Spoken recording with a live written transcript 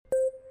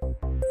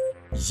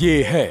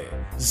ये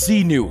है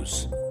जी न्यूज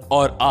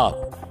और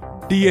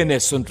आप डीएनए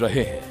सुन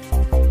रहे हैं।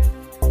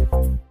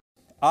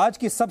 आज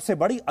की सबसे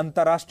बड़ी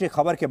अंतर्राष्ट्रीय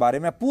खबर के बारे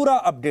में पूरा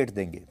अपडेट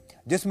देंगे,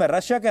 जिसमें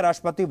रशिया के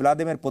राष्ट्रपति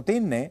व्लादिमीर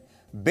पुतिन ने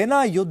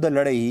बिना युद्ध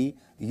लड़े ही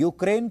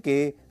यूक्रेन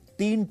के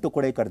 3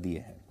 टुकड़े कर दिए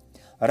हैं।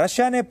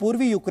 रशिया ने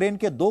पूर्वी यूक्रेन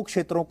के 2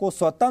 क्षेत्रों को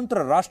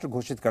स्वतंत्र राष्ट्र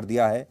घोषित कर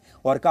दिया है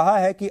और कहा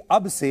है कि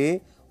अब से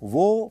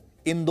वो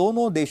इन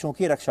दोनों देशों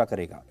की रक्षा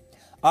करेगा।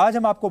 आज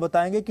हम आपको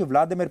बताएंगे कि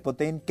व्लादिमीर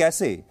पुतिन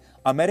कैसे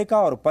अमेरिका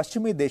और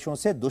पश्चिमी देशों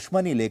से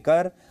दुश्मनी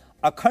लेकर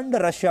अखंड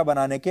रशिया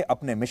बनाने के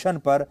अपने मिशन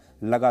पर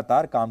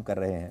लगातार काम कर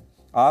रहे हैं।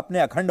 आपने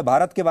अखंड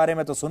भारत के बारे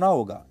में तो सुना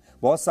होगा,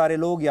 बहुत सारे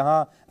लोग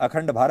यहां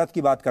अखंड भारत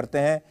की बात करते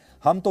हैं।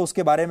 हम तो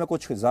उसके बारे में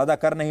कुछ ज्यादा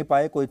कर नहीं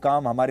पाए, कोई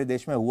काम हमारे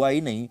देश में हुआ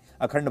ही नहीं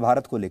अखंड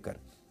भारत को लेकर।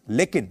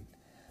 लेकिन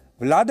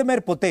व्लादिमीर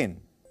पुतिन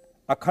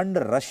अखंड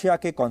रशिया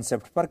के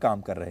कॉन्सेप्ट पर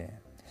काम कर रहे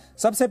हैं।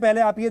 सबसे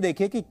पहले आप ये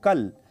देखिए कि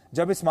कल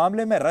जब इस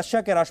मामले में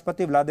रशिया के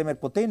राष्ट्रपति व्लादिमीर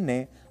पुतिन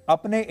ने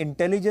अपने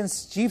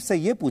इंटेलिजेंस चीफ से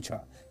यह पूछा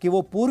कि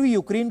वो पूर्वी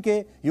यूक्रेन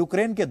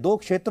के 2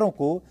 क्षेत्रों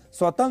को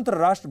स्वतंत्र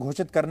राष्ट्र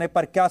घोषित करने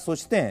पर क्या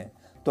सोचते हैं,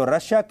 तो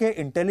रशिया के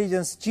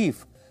इंटेलिजेंस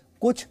चीफ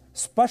कुछ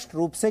स्पष्ट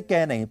रूप से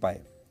कह नहीं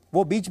पाए।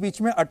 वो बीच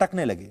बीच में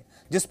अटकने लगे,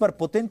 जिस पर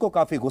पुतिन को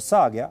काफी गुस्सा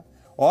आ गया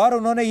और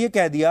उन्होंने ये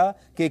कह दिया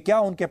कि क्या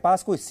उनके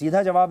पास कोई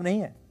सीधा जवाब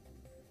नहीं है।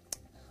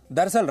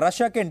 दरअसल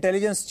रशिया के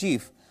इंटेलिजेंस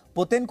चीफ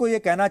पुतिन को यह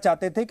कहना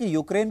चाहते थे कि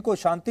यूक्रेन को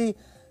शांति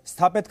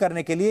स्थापित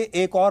करने के लिए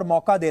एक और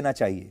मौका देना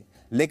चाहिए,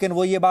 लेकिन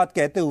वो ये बात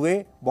कहते हुए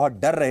बहुत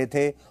डर रहे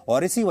थे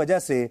और इसी वजह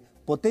से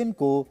पुतिन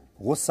को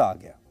गुस्सा आ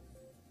गया।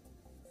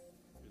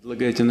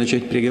 Предлагаете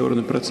начать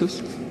переговорный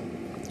процесс?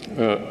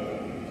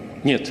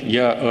 Нет,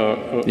 я...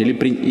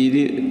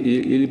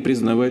 Или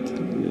признавать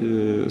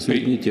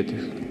суверенитет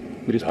их?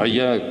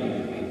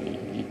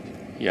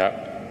 Я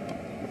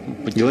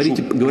поддержу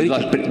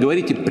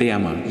Говорите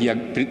прямо. Я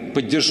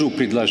поддержу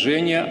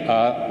предложение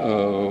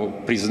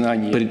о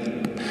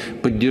признании...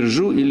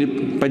 Поддержу или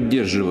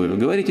поддерживаю?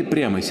 Говорите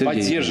прямо,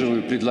 Сергей.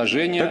 Поддерживаю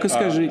предложение... Так и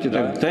скажите,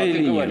 да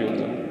или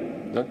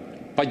нет. Да.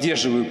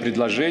 Поддерживаю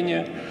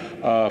предложение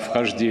о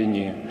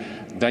вхождении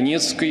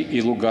Донецкой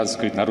и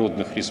Луганской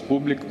народных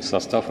республик в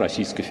состав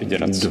Российской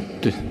Федерации.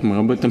 Да, мы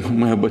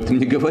об этом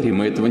не говорим,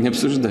 мы этого не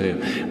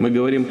обсуждаем. Мы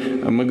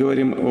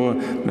говорим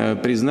о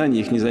признании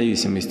их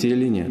независимости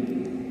или нет.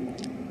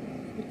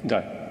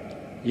 Да,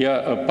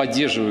 я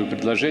поддерживаю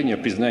предложение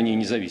о признании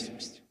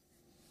независимости.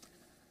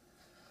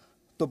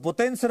 तो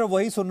पुतिन सिर्फ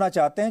वही सुनना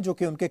चाहते हैं जो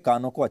कि उनके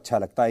कानों को अच्छा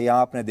लगता है।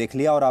 यहां आपने देख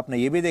लिया और आपने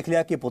ये भी देख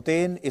लिया कि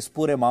पुतिन इस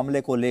पूरे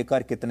मामले को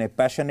लेकर कितने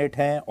पैशनेट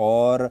हैं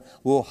और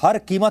वो हर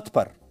कीमत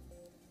पर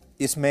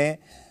इसमें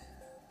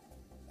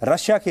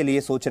रशिया के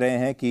लिए सोच रहे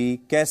हैं कि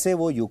कैसे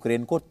वो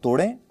यूक्रेन को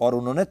तोड़ें, और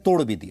उन्होंने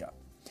तोड़ भी दिया।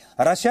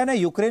 रशिया ने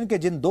यूक्रेन के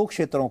जिन 2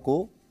 क्षेत्रों को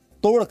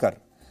तोड़कर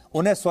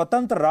उन्हें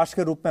स्वतंत्र राष्ट्र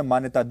के रूप में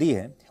मान्यता दी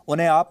है,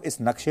 उन्हें आप इस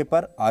नक्शे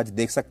पर आज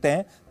देख सकते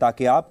हैं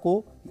ताकि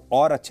आपको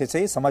और अच्छे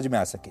से समझ में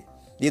आ सके।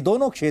 ये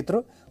दोनों क्षेत्र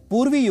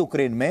पूर्वी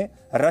यूक्रेन में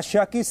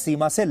रशिया की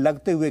सीमा से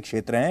लगते हुए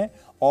क्षेत्र हैं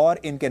और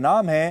इनके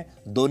नाम हैं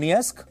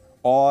दोनेत्स्क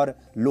और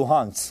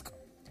लुहांस्क।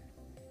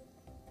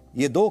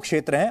 ये 2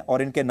 क्षेत्र हैं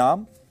और इनके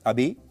नाम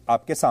अभी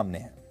आपके सामने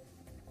हैं।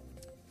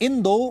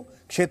 इन 2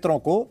 क्षेत्रों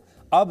को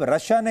अब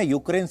रशिया ने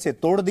यूक्रेन से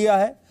तोड़ दिया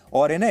है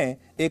और इन्हें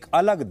एक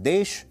अलग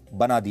देश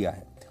बना दिया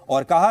है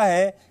और कहा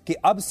है कि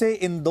अब से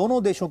इन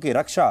दोनों देशों की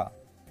रक्षा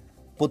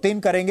पुतिन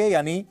करेंगे,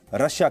 यानी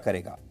रशिया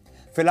करेगा।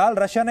 फिलहाल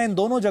रशिया ने इन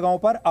दोनों जगहों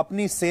पर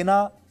अपनी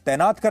सेना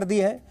तैनात कर दी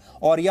है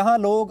और यहां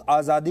लोग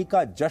आजादी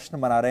का जश्न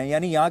मना रहे हैं,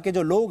 यानी यहां के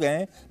जो लोग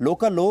हैं,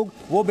 लोकल लोग,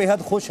 वो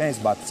बेहद खुश हैं इस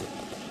बात से।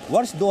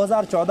 वर्ष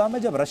 2014 में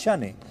जब रशिया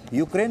ने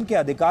यूक्रेन के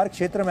अधिकार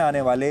क्षेत्र में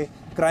आने वाले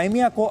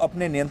क्राइमिया को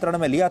अपने नियंत्रण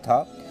में लिया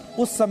था,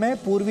 उस समय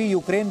पूर्वी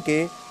यूक्रेन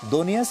के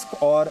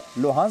दोनेत्स्क और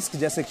लुहांस्क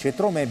जैसे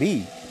क्षेत्रों में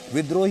भी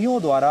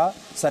विद्रोहियों द्वारा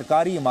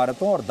सरकारी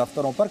इमारतों और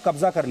दफ्तरों पर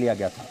कब्जा कर लिया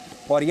गया था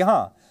और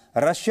यहां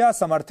रशिया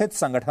समर्थित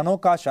संगठनों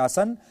का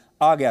शासन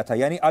आ गया था।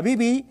 यानी अभी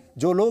भी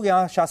जो लोग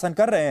यहां शासन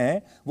कर रहे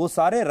हैं वो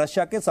सारे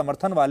रशिया के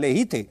समर्थन वाले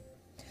ही थे।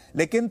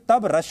 लेकिन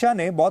तब रशिया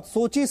ने बहुत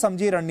सोची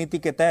समझी रणनीति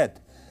के तहत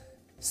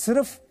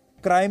सिर्फ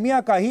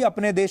क्राइमिया का ही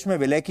अपने देश में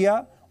विलय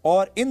किया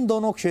और इन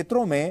दोनों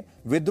क्षेत्रों में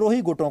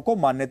विद्रोही गुटों को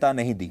मान्यता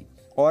नहीं दी।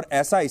 और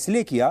ऐसा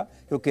इसलिए किया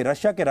क्योंकि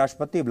रशिया के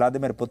राष्ट्रपति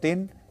व्लादिमीर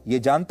पुतिन ये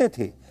जानते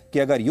थे कि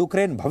अगर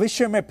यूक्रेन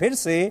भविष्य में फिर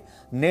से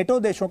नेटो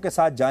देशों के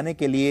साथ जाने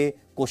के लिए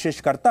कोशिश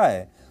करता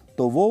है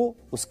तो वो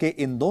उसके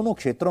इन दोनों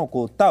क्षेत्रों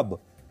को तब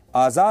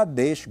आजाद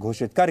देश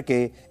घोषित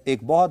करके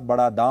एक बहुत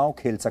बड़ा दांव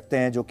खेल सकते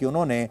हैं, जो कि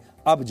उन्होंने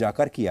अब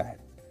जाकर किया है।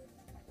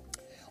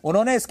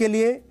 उन्होंने इसके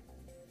लिए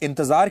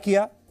इंतजार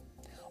किया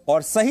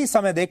और सही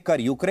समय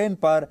देखकर यूक्रेन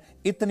पर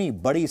इतनी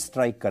बड़ी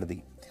स्ट्राइक कर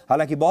दी।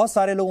 हालांकि बहुत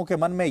सारे लोगों के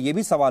मन में यह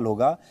भी सवाल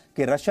होगा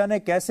कि रशिया ने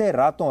कैसे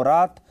रातों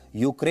रात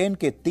यूक्रेन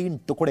के 3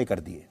 टुकड़े कर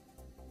दिए।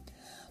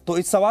 तो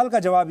इस सवाल का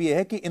जवाब यह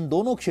है कि इन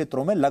दोनों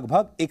क्षेत्रों में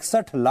लगभग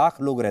 61 लाख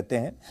लोग रहते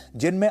हैं,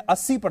 जिनमें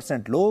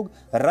 80% लोग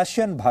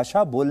रशियन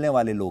भाषा बोलने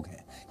वाले लोग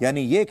हैं।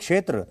 यानी ये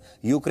क्षेत्र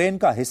यूक्रेन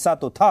का हिस्सा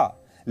तो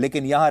था,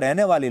 लेकिन यहां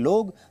रहने वाले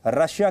लोग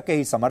रशिया के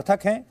ही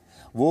समर्थक हैं।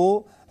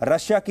 वो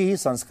रशिया की ही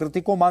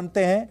संस्कृति को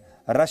मानते हैं,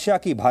 रशिया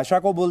की भाषा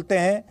को बोलते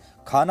हैं,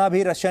 खाना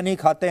भी रशियन ही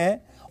खाते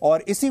हैं,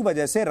 और इसी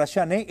वजह से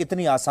रशिया ने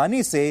इतनी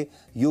आसानी से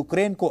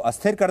यूक्रेन को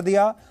अस्थिर कर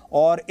दिया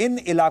और इन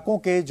इलाकों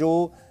के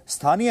जो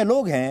स्थानीय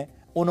लोग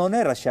हैं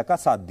उन्होंने रशिया का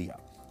साथ दिया।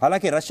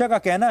 हालांकि रशिया का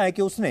कहना है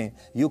कि उसने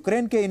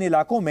यूक्रेन के इन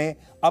इलाकों में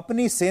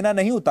अपनी सेना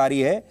नहीं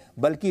उतारी है,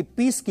 बल्कि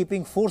पीस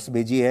कीपिंग फोर्स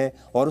भेजी है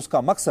और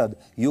उसका मकसद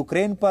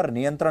यूक्रेन पर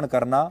नियंत्रण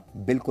करना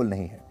बिल्कुल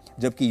नहीं है।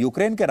 जबकि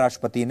यूक्रेन के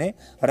राष्ट्रपति ने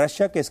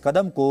रशिया के इस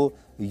कदम को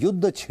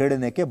युद्ध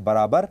छेड़ने के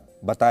बराबर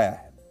बताया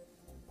है।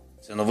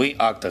 Це новий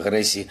акт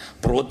агресії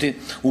проти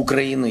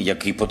України,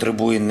 який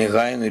потребує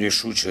негайної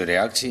рішучої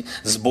реакції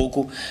з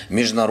боку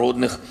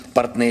міжнародних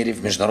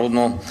партнерів,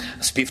 міжнародного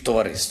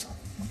співтовариства.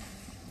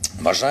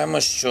 Вважаємо,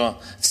 що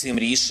цим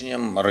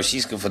рішенням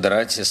Російська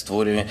Федерація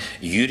створює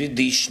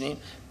юридичні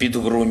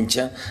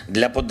підґрунтя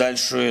для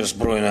подальшої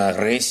збройної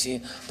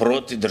агресії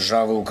проти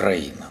держави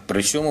Україна,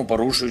 при цьому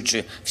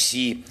порушуючи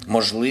всі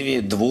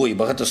можливі дво- і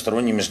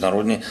багатосторонні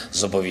міжнародні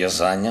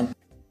зобов'язання.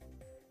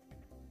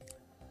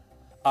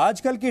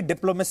 आजकल की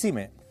डिप्लोमेसी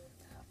में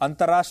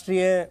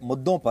अंतर्राष्ट्रीय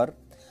मुद्दों पर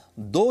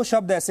दो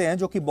शब्द ऐसे हैं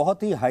जो कि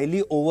बहुत ही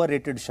हाईली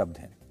ओवररेटेड शब्द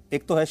हैं।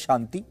 एक तो है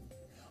शांति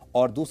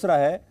और दूसरा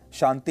है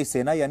शांति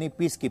सेना यानी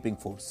पीस कीपिंग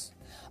फोर्स।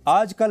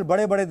 आजकल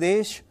बड़े बड़े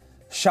देश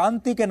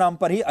शांति के नाम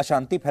पर ही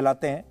अशांति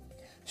फैलाते हैं,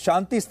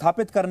 शांति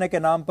स्थापित करने के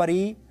नाम पर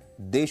ही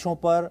देशों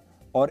पर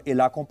और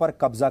इलाकों पर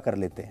कब्जा कर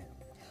लेते हैं,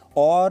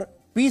 और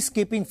पीस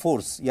कीपिंग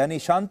फोर्स यानी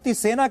शांति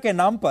सेना के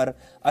नाम पर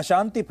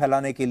अशांति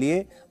फैलाने के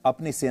लिए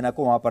अपनी सेना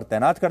को वहां पर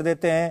तैनात कर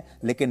देते हैं,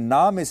 लेकिन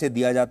नाम इसे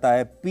दिया जाता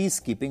है पीस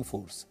कीपिंग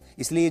फोर्स।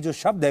 इसलिए जो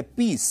शब्द है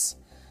पीस,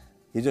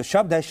 ये जो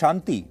शब्द है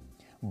शांति,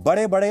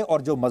 बड़े बड़े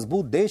और जो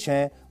मजबूत देश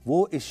हैं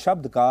वो इस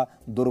शब्द का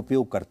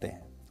दुरुपयोग करते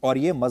हैं और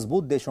ये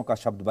मजबूत देशों का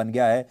शब्द बन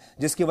गया है,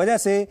 जिसकी वजह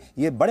से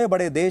ये बड़े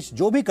बड़े देश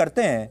जो भी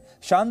करते हैं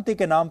शांति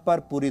के नाम पर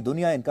पूरी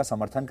दुनिया इनका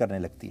समर्थन करने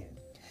लगती है।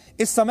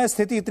 इस समय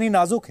स्थिति इतनी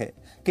नाजुक है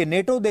कि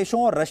नेटो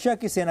देशों और रशिया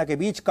की सेना के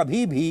बीच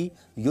कभी भी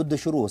युद्ध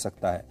शुरू हो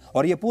सकता है,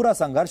 और यह पूरा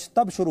संघर्ष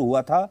तब शुरू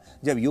हुआ था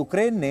जब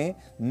यूक्रेन ने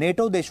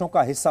नेटो देशों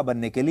का हिस्सा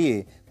बनने के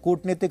लिए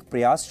कूटनीतिक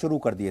प्रयास शुरू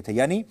कर दिए थे।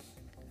 यानी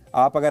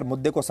आप अगर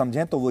मुद्दे को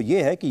समझें तो वो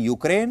ये है कि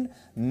यूक्रेन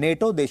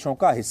नेटो देशों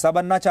का हिस्सा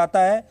बनना चाहता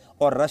है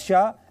और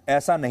रशिया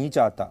ऐसा नहीं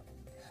चाहता।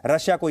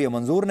 रशिया को यह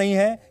मंजूर नहीं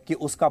है कि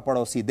उसका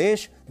पड़ोसी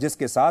देश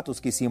जिसके साथ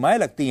उसकी सीमाएं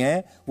लगती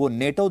हैं वो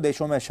नेटो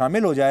देशों में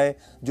शामिल हो जाए,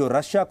 जो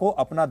रशिया को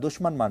अपना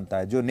दुश्मन मानता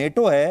है। जो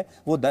नेटो है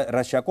वो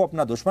रशिया को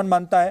अपना दुश्मन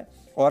मानता है,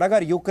 और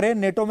अगर यूक्रेन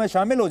नेटो में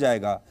शामिल हो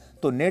जाएगा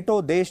तो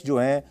नेटो देश जो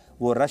हैं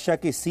वो रशिया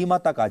की सीमा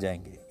तक आ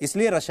जाएंगे।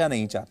 इसलिए रशिया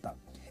नहीं चाहता।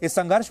 इस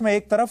संघर्ष में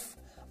एक तरफ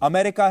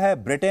अमेरिका है,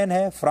 ब्रिटेन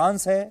है,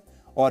 फ्रांस है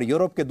और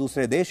यूरोप के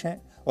दूसरे देश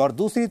हैं, और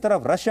दूसरी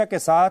तरफ रशिया के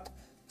साथ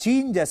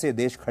चीन जैसे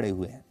देश खड़े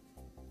हुए हैं,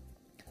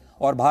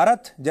 और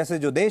भारत जैसे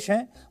जो देश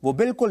हैं वो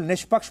बिल्कुल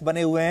निष्पक्ष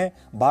बने हुए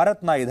हैं। भारत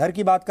ना इधर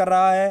की बात कर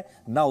रहा है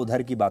ना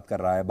उधर की बात कर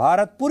रहा है,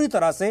 भारत पूरी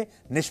तरह से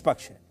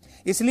निष्पक्ष है।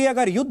 इसलिए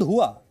अगर युद्ध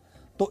हुआ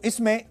तो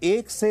इसमें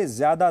एक से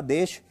ज्यादा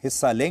देश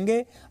हिस्सा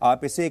लेंगे।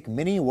 आप इसे एक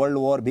मिनी वर्ल्ड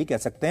वॉर भी कह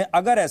सकते हैं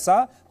अगर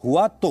ऐसा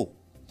हुआ तो।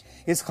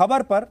 इस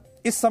खबर पर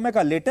इस समय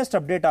का लेटेस्ट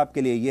अपडेट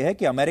आपके लिए यह है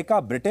कि अमेरिका,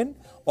 ब्रिटेन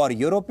और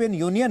यूरोपियन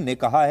यूनियन ने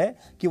कहा है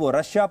कि वो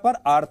रशिया पर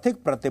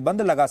आर्थिक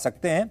प्रतिबंध लगा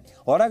सकते हैं,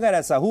 और अगर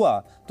ऐसा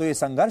हुआ तो यह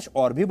संघर्ष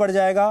और भी बढ़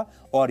जाएगा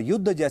और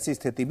युद्ध जैसी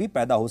स्थिति भी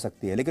पैदा हो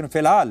सकती है। लेकिन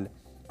फिलहाल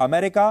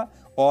अमेरिका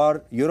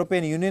और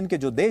यूरोपियन यूनियन के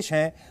जो देश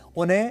हैं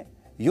उन्हें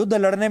युद्ध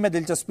लड़ने में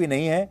दिलचस्पी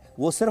नहीं है।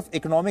 वो सिर्फ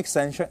इकोनॉमिक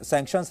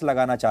सैंक्शंस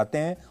लगाना चाहते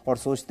हैं और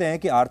सोचते हैं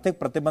कि आर्थिक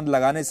प्रतिबंध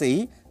लगाने से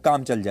ही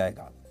काम चल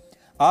जाएगा।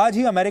 आज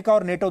ही अमेरिका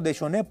और नेटो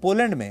देशों ने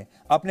पोलैंड में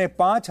अपने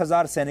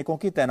 5000 सैनिकों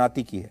की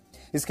तैनाती की है।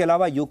 इसके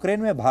अलावा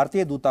यूक्रेन में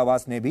भारतीय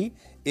दूतावास ने भी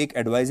एक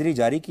एडवाइजरी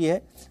जारी की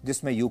है,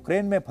 जिसमें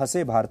यूक्रेन में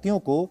फंसे भारतीयों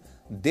को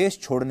देश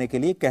छोड़ने के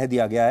लिए कह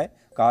दिया गया है।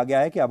 कहा गया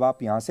है कि अब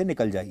आप यहां से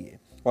निकल जाइए।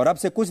 और अब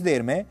से कुछ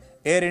देर में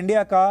एयर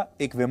इंडिया का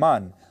एक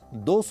विमान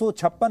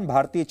 256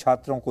 भारतीय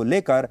छात्रों को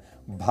लेकर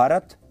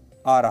भारत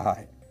आ रहा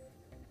है।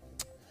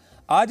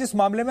 आज इस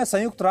मामले में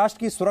संयुक्त राष्ट्र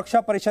की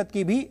सुरक्षा परिषद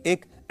की भी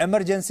एक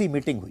इमरजेंसी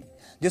मीटिंग हुई,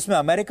 जिसमें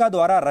अमेरिका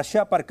द्वारा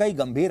रशिया पर कई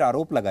गंभीर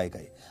आरोप लगाए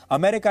गए।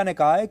 अमेरिका ने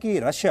कहा है कि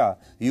रशिया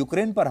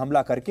यूक्रेन पर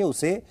हमला करके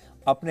उसे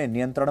अपने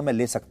नियंत्रण में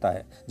ले सकता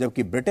है,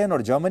 जबकि ब्रिटेन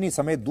और जर्मनी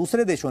समेत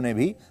दूसरे देशों ने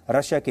भी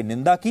रशिया की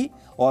निंदा की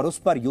और उस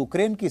पर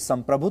यूक्रेन की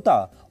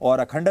संप्रभुता और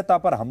अखंडता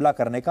पर हमला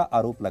करने का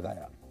आरोप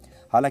लगाया।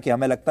 हालांकि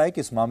हमें लगता है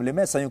कि इस मामले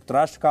में संयुक्त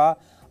राष्ट्र का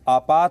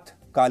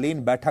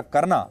आपातकालीन बैठक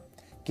करना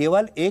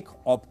केवल एक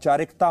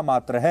औपचारिकता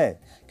मात्र है,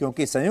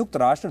 क्योंकि संयुक्त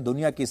राष्ट्र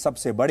दुनिया की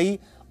सबसे बड़ी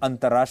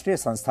अंतर्राष्ट्रीय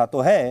संस्था तो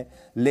है,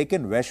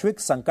 लेकिन वैश्विक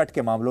संकट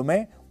के मामलों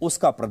में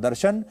उसका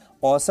प्रदर्शन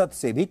औसत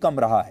से भी कम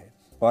रहा है।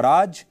 और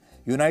आज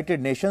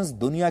यूनाइटेड नेशंस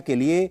दुनिया के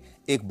लिए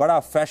एक बड़ा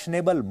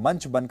फैशनेबल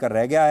मंच बनकर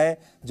रह गया है,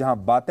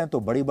 जहां बातें तो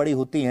बड़ी बड़ी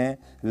होती हैं,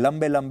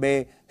 लंबे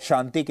लंबे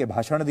शांति के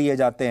भाषण दिए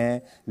जाते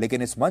हैं,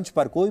 लेकिन इस मंच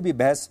पर कोई भी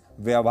बहस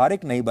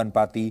व्यावहारिक नहीं बन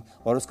पाती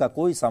और उसका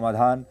कोई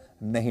समाधान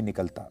नहीं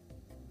निकलता।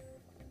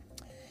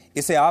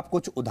 इसे आप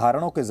कुछ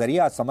उदाहरणों के जरिए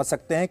आज समझ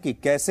सकते हैं कि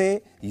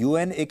कैसे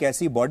यूएन एक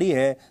ऐसी बॉडी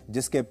है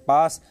जिसके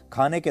पास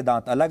खाने के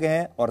दांत अलग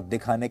हैं और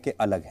दिखाने के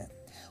अलग हैं।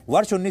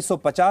 वर्ष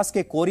 1950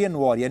 के कोरियन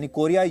वॉर यानी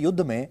कोरिया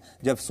युद्ध में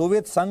जब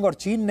सोवियत संघ और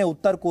चीन ने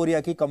उत्तर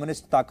कोरिया की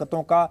कम्युनिस्ट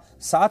ताकतों का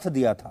साथ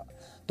दिया था,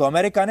 तो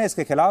अमेरिका ने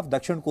इसके खिलाफ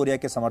दक्षिण कोरिया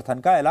के समर्थन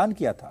का ऐलान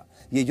किया था।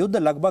 यह युद्ध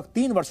लगभग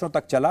 3 वर्षों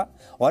तक चला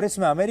और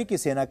इसमें अमेरिकी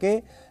सेना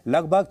के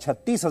लगभग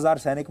 36,000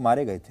 सैनिक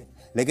मारे गए थे।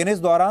 लेकिन इस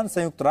दौरान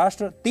संयुक्त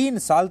राष्ट्र 3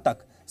 साल तक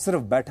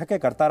सिर्फ बैठकें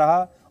करता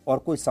रहा और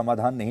कोई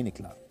समाधान नहीं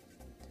निकला।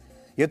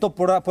 यह तो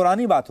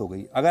पुरानी बात हो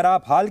गई। अगर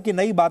आप हाल की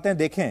नई बातें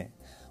देखें,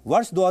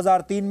 वर्ष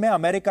 2003 में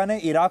अमेरिका ने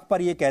इराक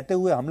पर यह कहते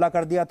हुए हमला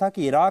कर दिया था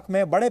कि इराक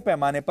में बड़े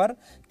पैमाने पर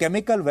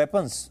केमिकल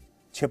वेपन्स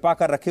छिपा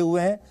कर रखे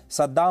हुए हैं।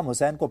 सद्दाम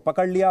हुसैन को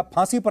पकड़ लिया,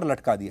 फांसी पर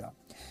लटका दिया।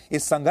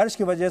 इस संघर्ष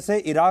की वजह से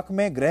इराक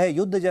में गृह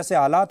युद्ध जैसे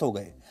हालात हो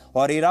गए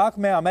और इराक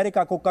में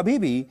अमेरिका को कभी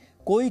भी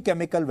कोई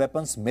केमिकल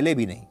वेपन्स मिले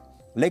भी नहीं।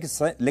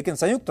 लेकिन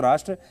संयुक्त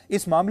राष्ट्र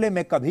इस मामले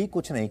में कभी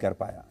कुछ नहीं कर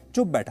पाया,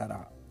 चुप बैठा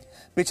रहा।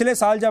 पिछले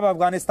साल जब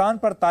अफगानिस्तान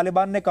पर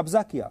तालिबान ने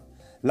कब्जा किया,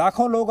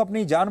 लाखों लोग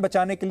अपनी जान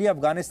बचाने के लिए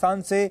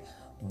अफगानिस्तान से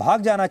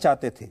भाग जाना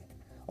चाहते थे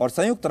और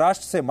संयुक्त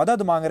राष्ट्र से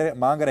मदद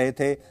मांग रहे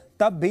थे,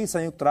 तब भी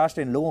संयुक्त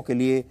राष्ट्र इन लोगों के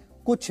लिए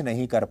कुछ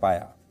नहीं कर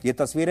पाया। ये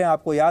तस्वीरें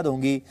आपको याद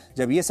होंगी,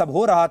 जब ये सब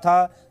हो रहा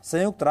था,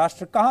 संयुक्त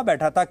राष्ट्र कहां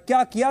बैठा था?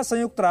 क्या किया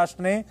संयुक्त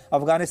राष्ट्र ने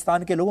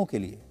अफगानिस्तान के लोगों के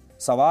लिए?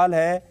 सवाल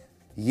है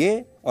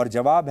ये और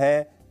जवाब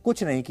है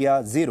कुछ नहीं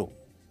किया, जीरो।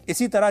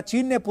 इसी तरह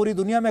चीन ने पूरी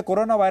दुनिया में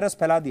कोरोना वायरस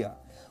फैला दिया।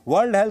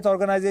 वर्ल्ड हेल्थ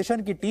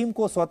ऑर्गेनाइजेशन की टीम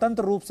को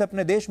स्वतंत्र रूप से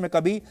अपने देश में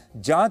कभी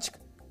जांच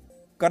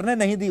करने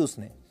नहीं दी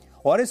उसने,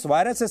 और इस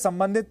वायरस से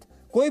संबंधित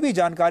कोई भी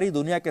जानकारी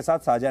दुनिया के साथ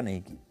साझा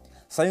नहीं की।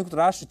 संयुक्त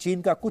राष्ट्र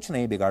चीन का कुछ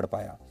नहीं बिगाड़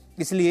पाया,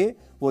 इसलिए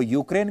वो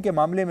यूक्रेन के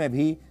मामले में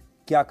भी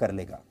क्या कर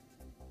लेगा?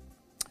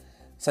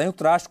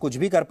 संयुक्त राष्ट्र कुछ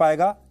भी कर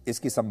पाएगा,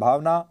 इसकी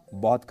संभावना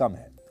बहुत कम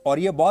है। और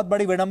यह बहुत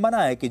बड़ी विडंबना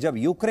है कि जब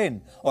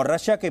यूक्रेन और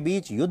रशिया के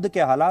बीच युद्ध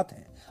के हालात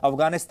हैं,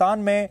 अफगानिस्तान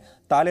में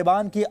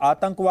तालिबान की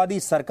आतंकवादी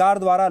सरकार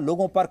द्वारा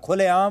लोगों पर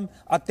खुलेआम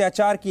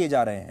अत्याचार किए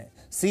जा रहे हैं,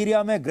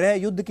 सीरिया में गृह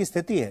युद्ध की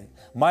स्थिति है,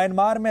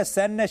 म्यांमार में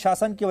सैन्य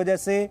शासन की वजह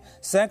से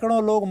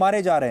सैकड़ों लोग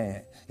मारे जा रहे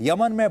हैं,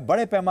 यमन में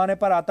बड़े पैमाने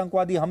पर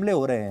आतंकवादी हमले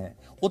हो रहे हैं,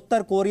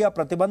 उत्तर कोरिया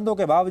प्रतिबंधों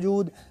के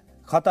बावजूद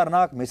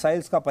खतरनाक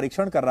मिसाइल्स का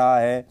परीक्षण कर रहा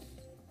है,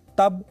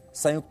 तब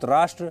संयुक्त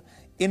राष्ट्र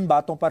इन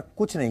बातों पर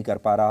कुछ नहीं कर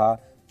पा रहा,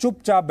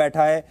 चुपचाप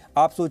बैठा है।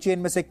 आप सोचिए,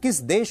 इनमें से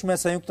किस देश में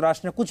संयुक्त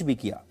राष्ट्र ने कुछ भी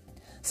किया?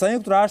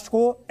 संयुक्त राष्ट्र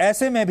को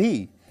ऐसे में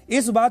भी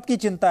इस बात की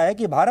चिंता है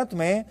कि भारत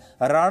में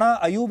राणा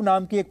अयूब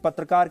नाम की एक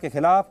पत्रकार के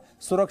खिलाफ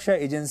सुरक्षा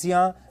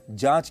एजेंसियां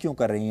जांच क्यों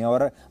कर रही हैं।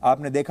 और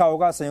आपने देखा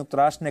होगा, संयुक्त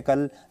राष्ट्र ने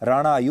कल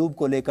राणा अयूब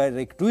को लेकर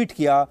एक ट्वीट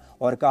किया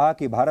और कहा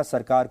कि भारत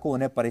सरकार को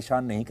उन्हें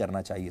परेशान नहीं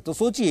करना चाहिए। तो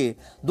सोचिए,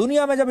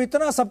 दुनिया में जब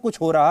इतना सब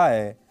कुछ हो रहा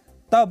है,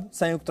 तब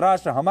संयुक्त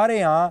राष्ट्र हमारे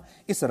यहां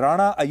इस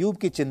राणा अयूब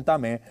की चिंता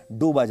में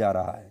डूबा जा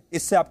रहा है।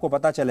 इससे आपको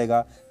पता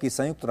चलेगा कि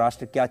संयुक्त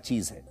राष्ट्र क्या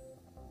चीज है।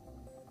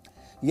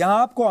 यहां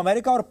आपको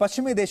अमेरिका और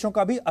पश्चिमी देशों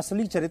का भी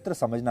असली चरित्र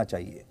समझना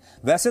चाहिए।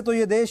 वैसे तो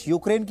ये देश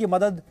यूक्रेन की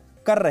मदद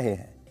कर रहे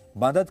हैं,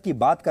 मदद की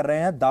बात कर रहे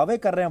हैं, दावे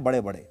कर रहे हैं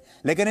बड़े बड़े,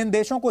 लेकिन इन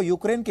देशों को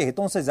यूक्रेन के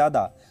हितों से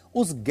ज्यादा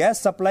उस गैस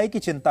सप्लाई की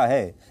चिंता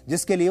है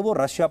जिसके लिए वो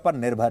रशिया पर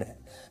निर्भर है।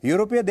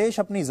 यूरोपीय देश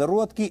अपनी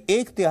जरूरत की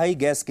 1/3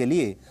 गैस के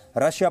लिए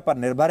रशिया पर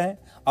निर्भर हैं।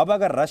 अब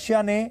अगर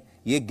रशिया ने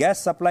यह गैस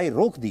सप्लाई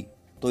रोक दी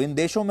तो इन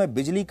देशों में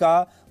बिजली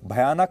का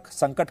भयानक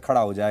संकट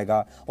खड़ा हो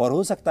जाएगा और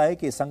हो सकता है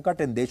कि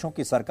संकट इन देशों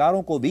की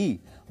सरकारों को भी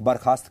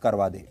बर्खास्त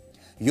करवा दे।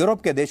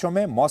 यूरोप के देशों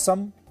में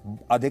मौसम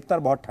अधिकतर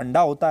बहुत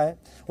ठंडा होता है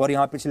और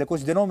यहां पिछले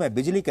कुछ दिनों में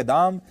बिजली के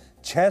दाम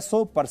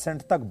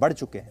 600% तक बढ़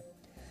चुके हैं।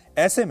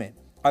 ऐसे में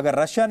अगर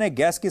रशिया ने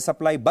गैस की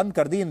सप्लाई बंद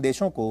कर दी इन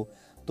देशों को,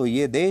 तो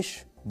ये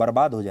देश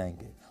बर्बाद हो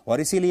जाएंगे।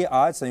 और इसीलिए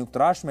आज संयुक्त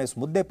राष्ट्र में इस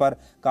मुद्दे पर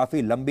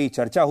काफी लंबी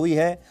चर्चा हुई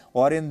है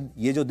और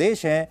ये जो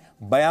देश हैं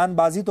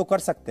बयानबाजी तो कर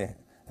सकते हैं,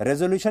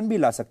 रेजोल्यूशन भी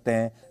ला सकते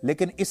हैं,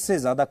 लेकिन इससे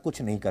ज्यादा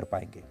कुछ नहीं कर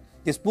पाएंगे।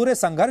 इस पूरे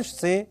संघर्ष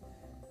से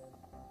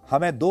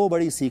हमें 2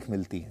 बड़ी सीख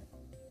मिलती है।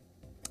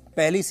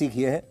 पहली सीख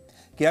यह है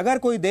कि अगर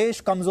कोई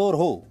देश कमजोर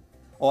हो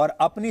और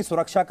अपनी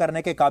सुरक्षा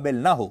करने के काबिल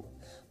ना हो,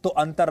 तो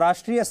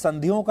अंतर्राष्ट्रीय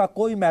संधियों का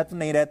कोई महत्व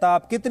नहीं रहता।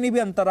 आप कितनी भी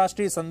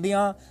अंतर्राष्ट्रीय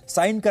संधियां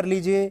साइन कर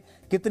लीजिए,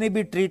 कितनी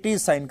भी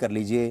ट्रीटीज साइन कर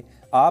लीजिए,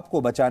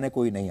 आपको बचाने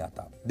कोई नहीं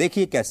आता।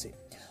 देखिए कैसे।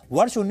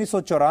 वर्ष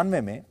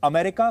 1994 में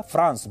अमेरिका,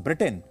 फ्रांस,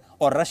 ब्रिटेन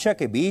और रशिया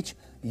के बीच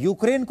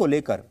यूक्रेन को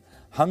लेकर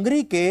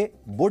हंगरी के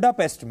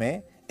बुडापेस्ट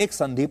में एक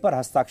संधि पर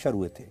हस्ताक्षर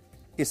हुए थे।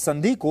 इस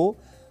संधि को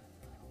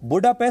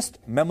बुडापेस्ट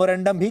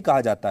मेमोरेंडम भी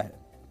कहा जाता है।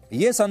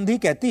 यह संधि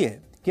कहती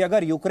है कि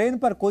अगर यूक्रेन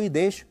पर कोई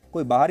देश,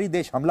 कोई बाहरी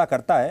देश हमला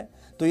करता है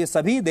तो ये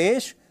सभी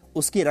देश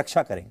उसकी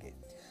रक्षा करेंगे।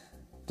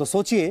 तो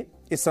सोचिए,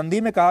 इस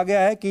संधि में कहा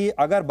गया है कि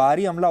अगर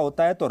बाहरी हमला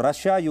होता है तो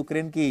रशिया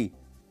यूक्रेन की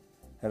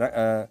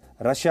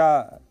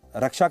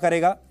रक्षा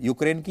करेगा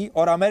यूक्रेन की,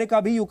 और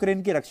अमेरिका भी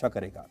यूक्रेन की रक्षा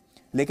करेगा।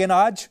 लेकिन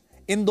आज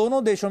इन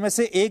दोनों देशों में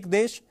से एक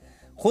देश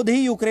खुद ही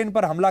यूक्रेन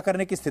पर हमला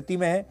करने की स्थिति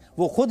में है।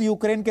 वो खुद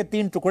यूक्रेन के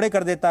 3 टुकड़े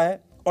कर देता है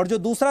और जो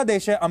दूसरा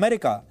देश है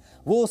अमेरिका,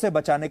 वो उसे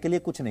बचाने के लिए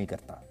कुछ नहीं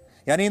करता।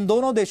 यानी इन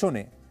दोनों देशों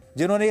ने,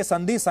 जिन्होंने ये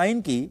संधि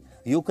साइन की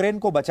यूक्रेन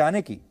को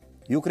बचाने की,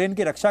 यूक्रेन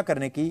की रक्षा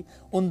करने की,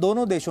 उन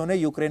दोनों देशों ने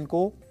यूक्रेन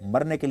को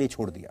मरने के लिए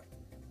छोड़ दिया।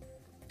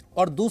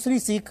 और दूसरी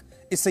सीख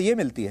इससे यह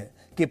मिलती है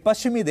कि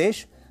पश्चिमी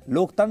देश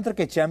लोकतंत्र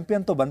के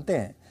चैंपियन तो बनते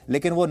हैं,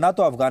 लेकिन वो ना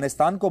तो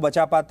अफगानिस्तान को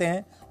बचा पाते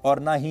हैं और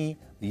ना ही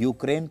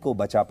यूक्रेन को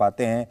बचा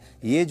पाते हैं।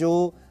 ये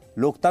जो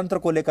लोकतंत्र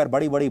को लेकर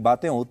बड़ी बड़ी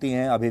बातें होती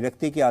हैं,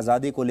 अभिव्यक्ति की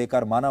आज़ादी को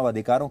लेकर, मानव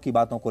अधिकारों की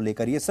बातों को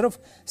लेकर, ये सिर्फ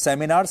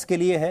सेमिनार्स के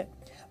लिए है,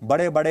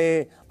 बड़े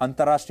बड़े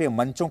अंतर्राष्ट्रीय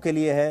मंचों के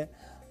लिए है,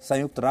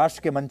 संयुक्त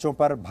राष्ट्र के मंचों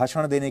पर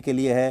भाषण देने के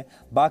लिए है।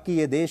 बाकी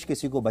ये देश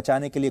किसी को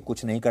बचाने के लिए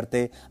कुछ नहीं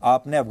करते।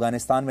 आपने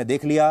अफगानिस्तान में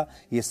देख लिया,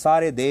 ये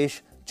सारे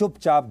देश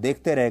चुपचाप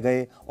देखते रह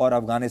गए और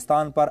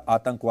अफगानिस्तान पर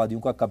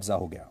आतंकवादियों का कब्जा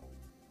हो गया।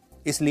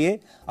 इसलिए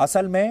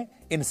असल में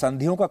इन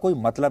संधियों का कोई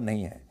मतलब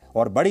नहीं है।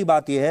 और बड़ी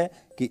बात यह है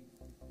कि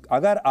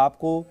अगर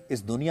आपको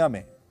इस दुनिया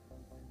में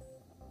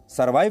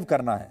सरवाइव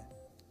करना है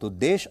तो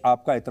देश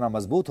आपका इतना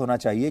मजबूत होना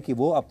चाहिए कि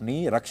वो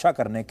अपनी रक्षा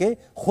करने के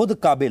खुद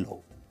काबिल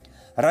हो।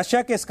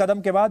 रशिया के इस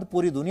कदम के बाद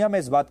पूरी दुनिया में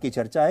इस बात की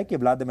चर्चा है कि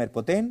व्लादिमीर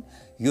पुतिन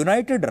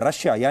यूनाइटेड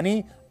रशिया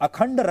यानी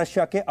अखंड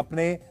रशिया के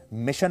अपने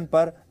मिशन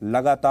पर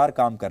लगातार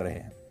काम कर रहे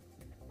हैं।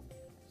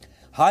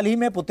 हाल ही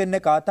में पुतिन ने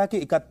कहा था कि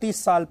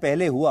 31 साल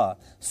पहले हुआ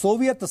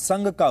सोवियत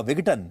संघ का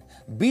विघटन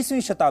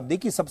 20वीं शताब्दी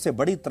की सबसे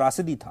बड़ी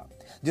त्रासदी था,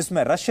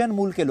 जिसमें रशियन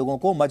मूल के लोगों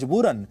को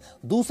मजबूरन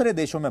दूसरे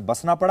देशों में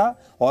बसना पड़ा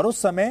और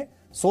उस समय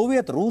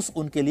सोवियत रूस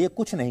उनके लिए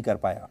कुछ नहीं कर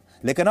पाया।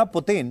 लेकिन अब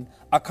पुतिन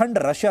अखंड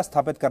रशिया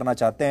स्थापित करना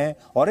चाहते हैं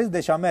और इस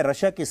दिशा में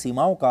रशिया की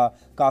सीमाओं का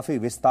काफी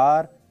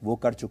विस्तार वो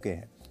कर चुके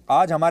हैं।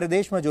 आज हमारे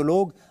देश में जो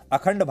लोग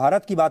अखंड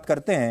भारत की बात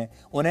करते हैं,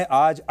 उन्हें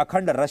आज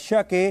अखंड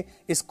रशिया के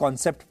इस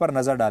कॉन्सेप्ट पर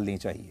नजर डालनी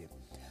चाहिए।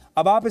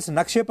 अब आप इस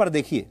नक्शे पर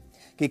देखिए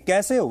कि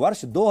कैसे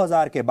वर्ष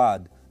 2000 के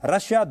बाद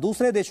रशिया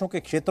दूसरे देशों के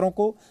क्षेत्रों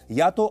को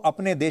या तो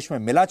अपने देश में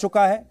मिला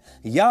चुका है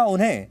या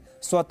उन्हें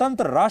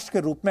स्वतंत्र राष्ट्र के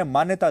रूप में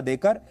मान्यता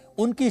देकर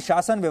उनकी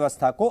शासन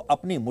व्यवस्था को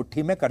अपनी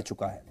मुट्ठी में कर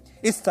चुका है।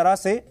 इस तरह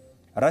से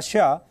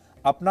रशिया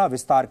अपना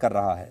विस्तार कर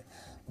रहा है।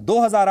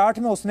 2008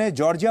 में उसने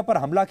जॉर्जिया पर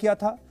हमला किया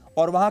था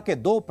और वहां के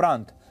दो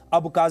प्रांत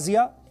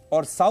अबकाजिया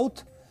और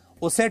साउथ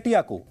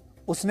ओसेटिया को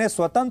उसने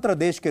स्वतंत्र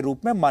देश के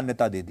रूप में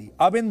मान्यता दे दी।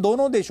 अब इन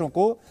दोनों देशों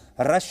को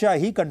रशिया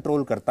ही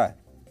कंट्रोल करता है।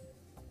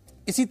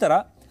 इसी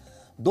तरह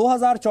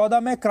 2014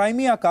 में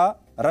क्राइमिया का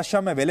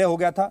रशिया में विलय हो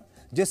गया था,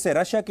 जिससे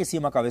रशिया की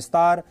सीमा का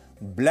विस्तार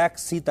ब्लैक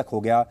सी तक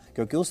हो गया,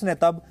 क्योंकि उसने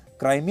तब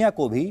क्राइमिया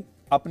को भी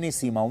अपनी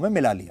सीमाओं में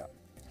मिला लिया।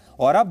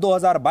 और अब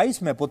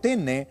 2022 में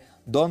पुतिन ने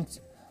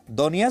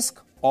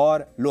दोनेत्स्क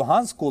और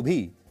लुहांस्क को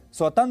भी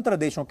स्वतंत्र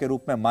देशों के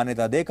रूप में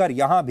मान्यता देकर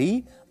यहां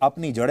भी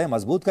अपनी जड़ें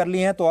मजबूत कर ली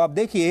हैं। तो आप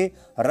देखिए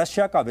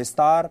रशिया का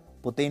विस्तार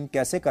पुतिन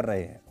कैसे कर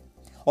रहे हैं।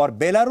 और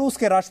बेलारूस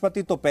के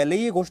राष्ट्रपति तो पहले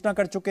ही घोषणा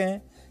कर चुके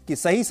हैं कि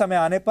सही समय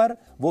आने पर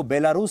वो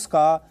बेलारूस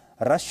का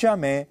रशिया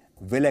में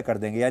विलय कर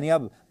देंगे, यानी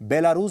अब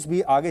बेलारूस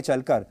भी आगे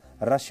चलकर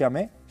रशिया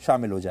में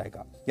शामिल हो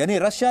जाएगा। यानी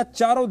रशिया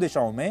चारों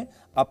दिशाओं में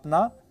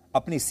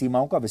अपनी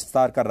सीमाओं का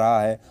विस्तार कर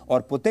रहा है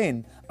और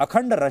पुतिन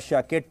अखंड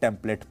रशिया के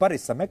टेम्पलेट पर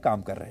इस समय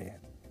काम कर रहे हैं।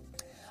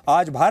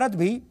 आज भारत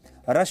भी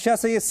रशिया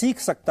से यह सीख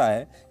सकता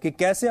है कि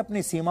कैसे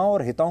अपनी सीमाओं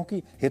और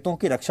हितों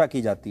की रक्षा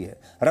की जाती है।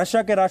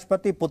 रशिया के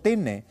राष्ट्रपति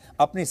पुतिन ने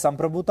अपनी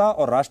संप्रभुता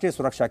और राष्ट्रीय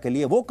सुरक्षा के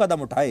लिए वो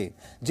कदम उठाए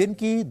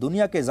जिनकी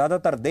दुनिया के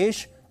ज्यादातर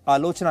देश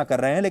आलोचना कर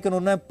रहे हैं, लेकिन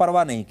उन्होंने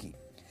परवाह नहीं की।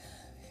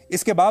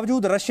 इसके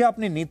बावजूद रशिया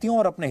अपनी नीतियों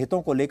और अपने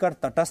हितों को लेकर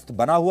तटस्थ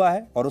बना हुआ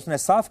है और उसने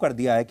साफ कर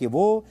दिया है कि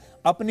वो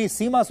अपनी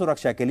सीमा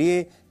सुरक्षा के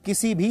लिए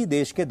किसी भी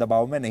देश के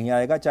दबाव में नहीं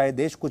आएगा, चाहे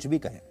देश कुछ भी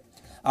कहे।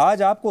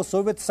 आज आपको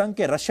सोवियत संघ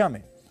के रशिया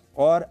में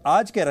और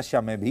आज के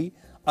रशिया में भी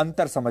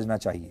अंतर समझना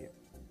चाहिए।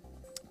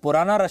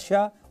 पुराना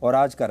रशिया और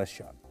आज का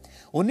रशिया।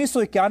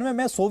 1991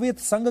 में सोवियत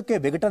संघ के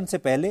विघटन से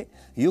पहले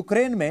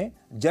यूक्रेन में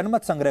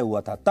जनमत संग्रह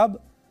हुआ था। तब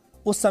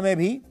उस समय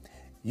भी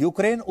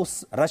यूक्रेन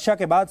उस रशिया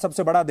के बाद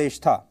सबसे बड़ा देश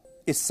था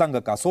इस संघ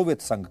का,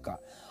 सोवियत संघ का।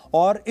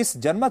 और इस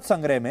जनमत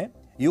संग्रह में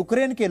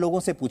यूक्रेन के लोगों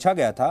से पूछा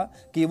गया था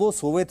कि वो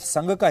सोवियत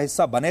संघ का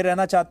हिस्सा बने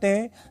रहना चाहते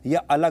हैं या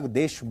अलग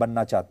देश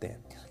बनना चाहते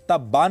हैं।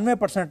 तब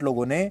 92%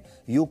 लोगों ने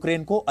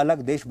यूक्रेन को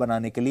अलग देश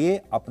बनाने के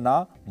लिए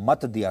अपना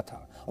मत दिया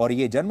था और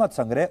यह जनमत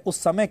संग्रह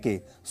उस समय के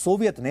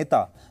सोवियत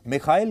नेता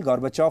मिखाइल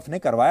गोर्बाचोव ने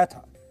करवाया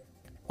था।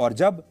 और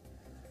जब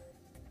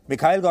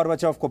मिखाइल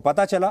गोर्बाचोव को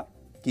पता चला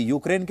कि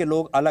यूक्रेन के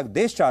लोग अलग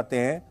देश चाहते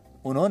हैं,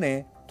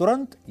 उन्होंने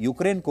तुरंत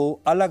यूक्रेन को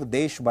अलग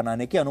देश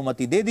बनाने की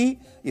अनुमति दे दी।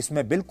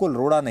 इसमें बिल्कुल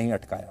रोड़ा नहीं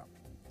अटकाया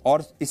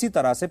और इसी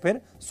तरह से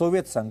फिर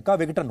सोवियत संघ का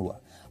विघटन हुआ।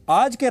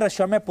 आज के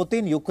रशिया में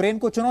पुतिन यूक्रेन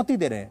को चुनौती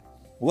दे रहे हैं।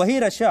 वही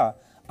रशिया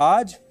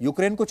आज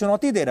यूक्रेन को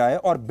चुनौती दे रहा है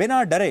और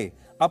बिना डरे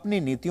अपनी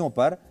नीतियों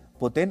पर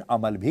पुतिन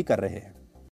अमल भी कर रहे हैं।